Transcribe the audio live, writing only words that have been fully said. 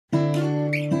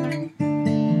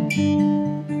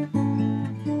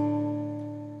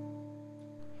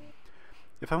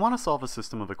If I want to solve a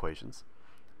system of equations,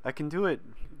 I can do it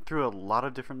through a lot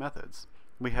of different methods.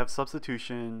 We have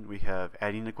substitution, we have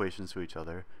adding equations to each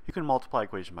other. You can multiply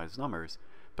equation by its numbers,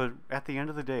 but at the end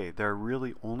of the day, there are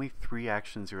really only 3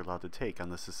 actions you're allowed to take on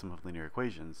the system of linear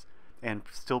equations and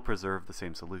still preserve the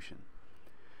same solution.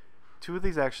 2 of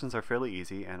these actions are fairly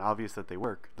easy and obvious that they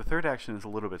work. The third action is a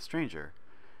little bit stranger,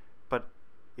 but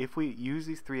if we use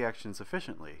these 3 actions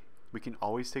efficiently, we can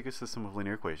always take a system of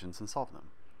linear equations and solve them.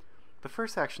 The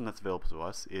first action that's available to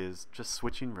us is just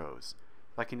switching rows.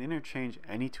 I can interchange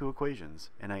any 2 equations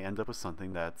and I end up with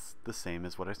something that's the same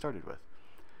as what I started with.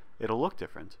 It'll look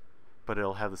different, but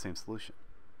it'll have the same solution.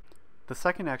 The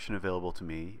second action available to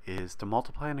me is to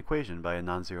multiply an equation by a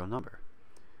non-zero number.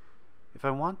 If I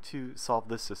want to solve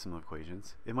this system of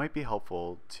equations, it might be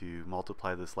helpful to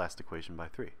multiply this last equation by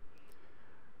 3.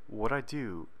 What I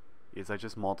do is I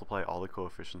just multiply all the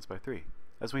coefficients by 3.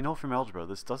 As we know from algebra,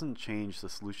 this doesn't change the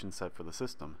solution set for the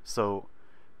system, so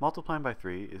multiplying by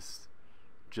 3 is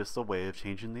just a way of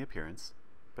changing the appearance,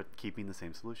 but keeping the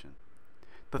same solution.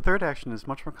 The third action is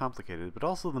much more complicated, but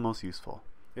also the most useful.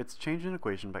 It's changing an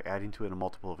equation by adding to it a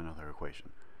multiple of another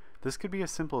equation. This could be as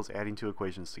simple as adding 2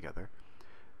 equations together,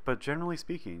 but generally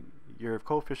speaking, your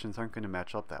coefficients aren't going to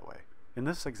match up that way. In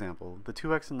this example, the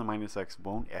 2x and the minus x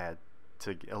won't add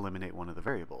to eliminate one of the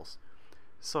variables.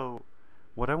 So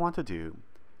what I want to do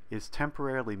is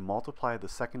temporarily multiply the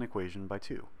second equation by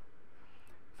 2.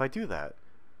 If I do that,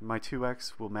 my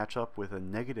 2x will match up with a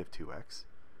negative 2x,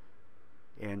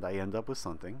 and I end up with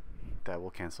something that will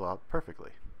cancel out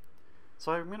perfectly.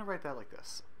 So I'm going to write that like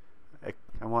this.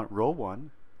 I want row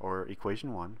 1, or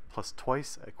equation 1, plus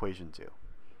twice equation 2.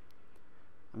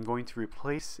 I'm going to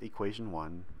replace equation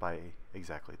 1 by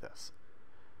exactly this.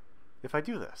 If I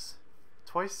do this,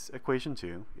 twice equation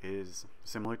 2 is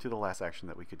similar to the last action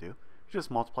that we could do. You just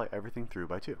multiply everything through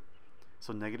by 2.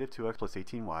 So negative 2x plus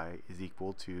 18y is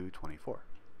equal to 24.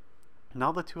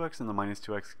 Now the 2x and the minus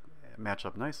 2x match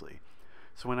up nicely.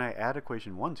 So when I add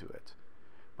equation 1 to it,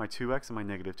 my 2x and my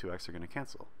negative 2x are going to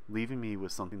cancel, leaving me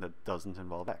with something that doesn't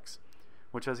involve x,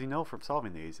 which, as you know from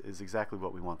solving these, is exactly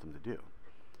what we want them to do.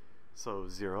 So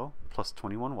 0 plus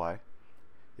 21y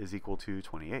is equal to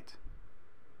 28.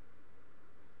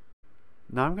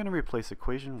 Now I'm going to replace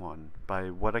equation 1 by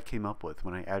what I came up with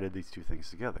when I added these 2 things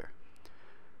together.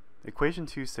 Equation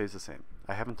 2 stays the same.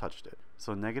 I haven't touched it.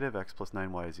 So negative x plus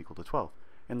 9y is equal to 12.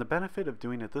 And the benefit of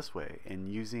doing it this way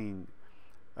and using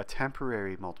a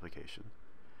temporary multiplication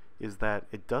is that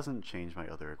it doesn't change my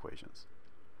other equations.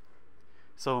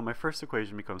 So my first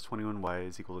equation becomes 21y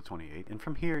is equal to 28, and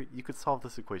from here you could solve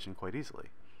this equation quite easily.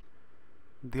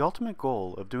 The ultimate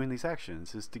goal of doing these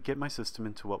actions is to get my system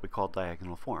into what we call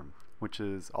diagonal form, which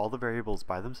is all the variables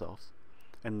by themselves,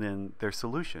 and then their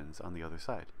solutions on the other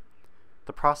side.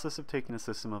 The process of taking a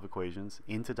system of equations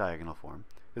into diagonal form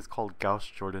is called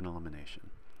Gauss-Jordan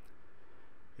Elimination.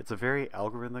 It's a very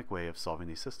algorithmic way of solving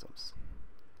these systems.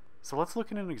 So let's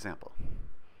look at an example.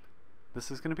 This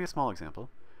is going to be a small example.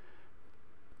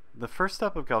 The first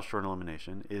step of Gauss-Jordan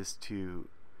elimination is to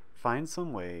find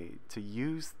some way to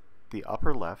use the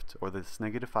upper left, or this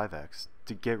negative 5x,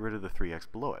 to get rid of the 3x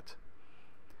below it.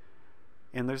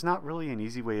 And there's not really an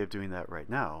easy way of doing that right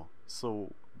now,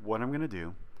 so what I'm going to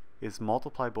do is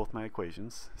multiply both my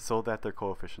equations so that their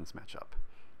coefficients match up.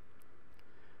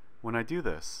 When I do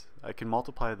this, I can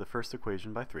multiply the first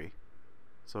equation by 3,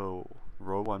 so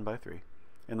row 1 by 3,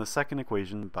 and the second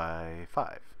equation by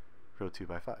 5, row 2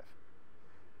 by 5.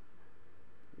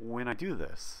 When I do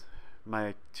this,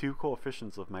 my 2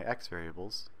 coefficients of my x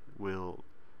variables will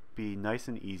be nice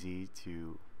and easy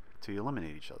to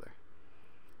eliminate each other.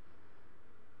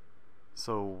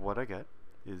 So what I get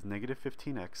is negative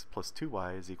 15x plus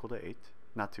 2y is equal to 8,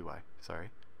 not 2y, sorry,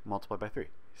 multiplied by 3.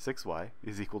 6y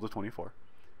is equal to 24.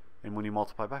 And when you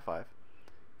multiply by 5,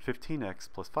 15x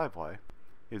plus 5y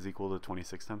is equal to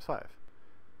 26 times 5,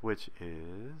 which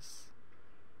is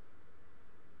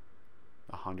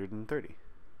 130.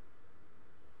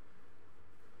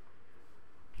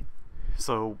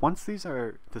 So once these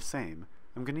are the same,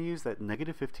 I'm going to use that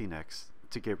negative 15x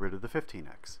to get rid of the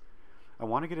 15x. I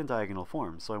want to get in diagonal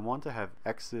form, so I want to have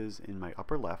x's in my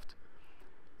upper left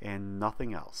and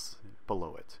nothing else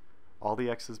below it. All the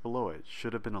x's below it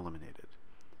should have been eliminated.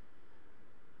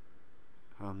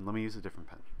 Let me use a different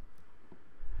pen.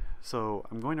 So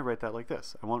I'm going to write that like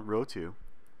this. I want row 2.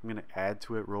 I'm going to add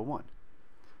to it row 1.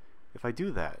 If I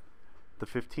do that, the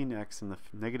 15x and the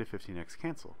negative 15x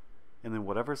cancel, and then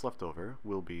whatever's left over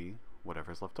will be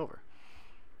whatever's left over.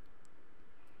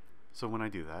 So when I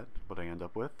do that, what I end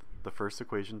up with, the first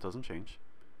equation doesn't change.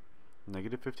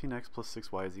 Negative 15x plus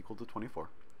 6y is equal to 24.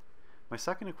 My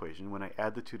second equation, when I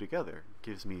add the two together,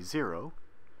 gives me 0,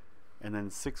 and then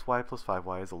 6y plus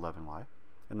 5y is 11y,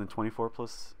 and then 24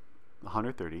 plus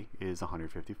 130 is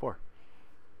 154.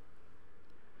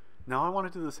 Now I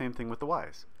want to do the same thing with the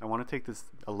y's. I want to take this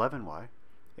 11y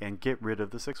and get rid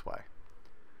of the 6y.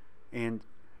 And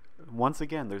once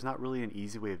again, there's not really an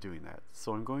easy way of doing that.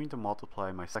 So I'm going to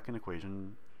multiply my second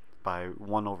equation by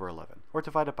 1 over 11, or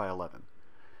divide it by 11.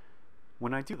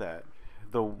 When I do that,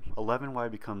 the 11y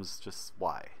becomes just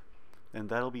y, and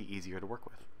that'll be easier to work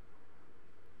with.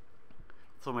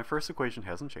 So my first equation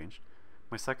hasn't changed.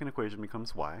 My second equation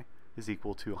becomes y is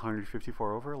equal to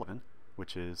 154 over 11,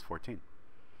 which is 14.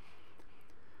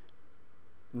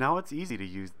 Now it's easy to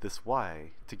use this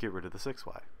y to get rid of the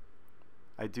 6y.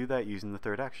 I do that using the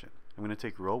third action. I'm going to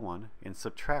take row 1 and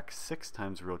subtract 6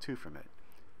 times row 2 from it.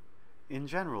 In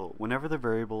general, whenever the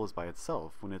variable is by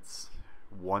itself, when it's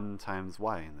 1 times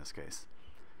y in this case,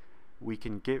 we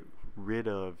can get rid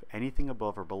of anything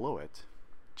above or below it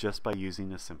just by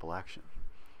using a simple action.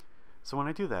 So when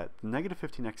I do that, the negative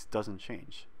 15x doesn't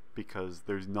change because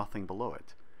there's nothing below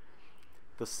it.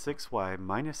 The 6y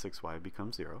minus 6y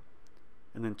becomes 0,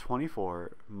 and then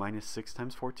 24 minus 6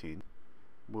 times 14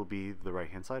 will be the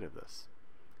right hand side of this.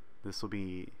 This will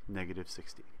be negative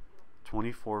 60.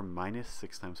 24 minus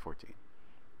 6 times 14.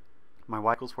 My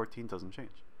y equals 14 doesn't change.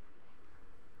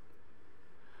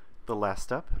 The last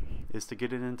step is to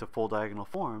get it into full diagonal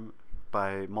form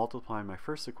by multiplying my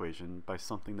first equation by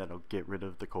something that will get rid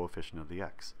of the coefficient of the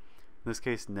x. In this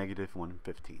case, negative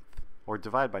 1/15, or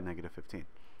divide by negative 15.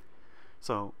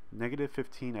 So negative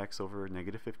 15x over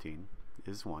negative 15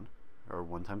 is 1, or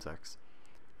 1 times x,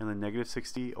 and then negative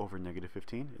 60 over negative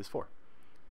 15 is 4.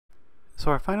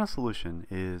 So our final solution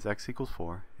is x equals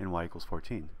 4 and y equals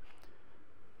 14.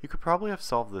 You could probably have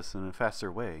solved this in a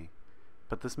faster way,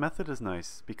 but this method is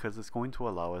nice because it's going to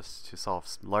allow us to solve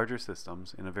larger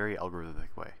systems in a very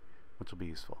algorithmic way, which will be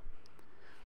useful.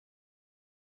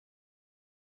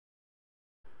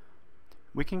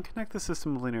 We can connect the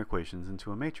system of linear equations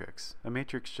into a matrix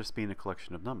just being a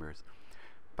collection of numbers,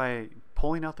 by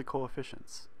pulling out the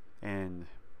coefficients and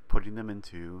putting them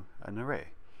into an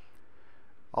array.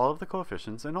 All of the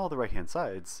coefficients and all the right-hand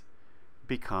sides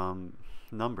become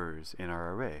numbers in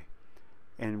our array,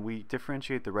 and we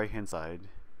differentiate the right-hand side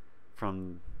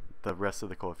from the rest of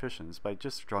the coefficients by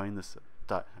just drawing this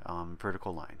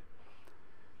vertical line.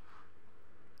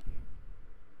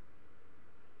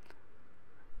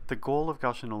 The goal of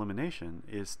Gaussian elimination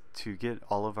is to get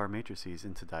all of our matrices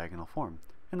into diagonal form,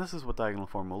 and this is what diagonal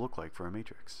form will look like for a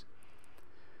matrix.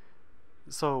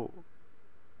 So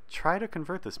try to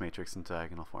convert this matrix into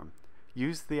diagonal form.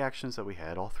 Use the actions that we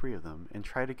had, all 3 of them, and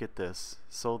try to get this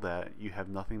so that you have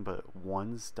nothing but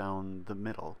 1s down the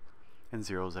middle and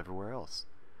 0s everywhere else.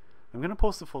 I'm going to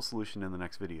post the full solution in the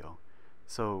next video,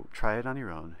 so try it on your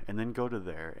own and then go to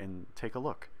there and take a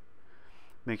look.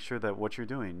 Make sure that what you're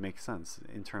doing makes sense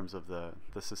in terms of the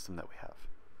system that we have.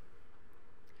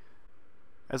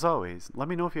 As always, let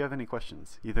me know if you have any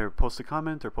questions. Either post a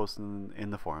comment or post in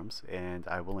the forums, and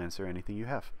I will answer anything you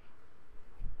have.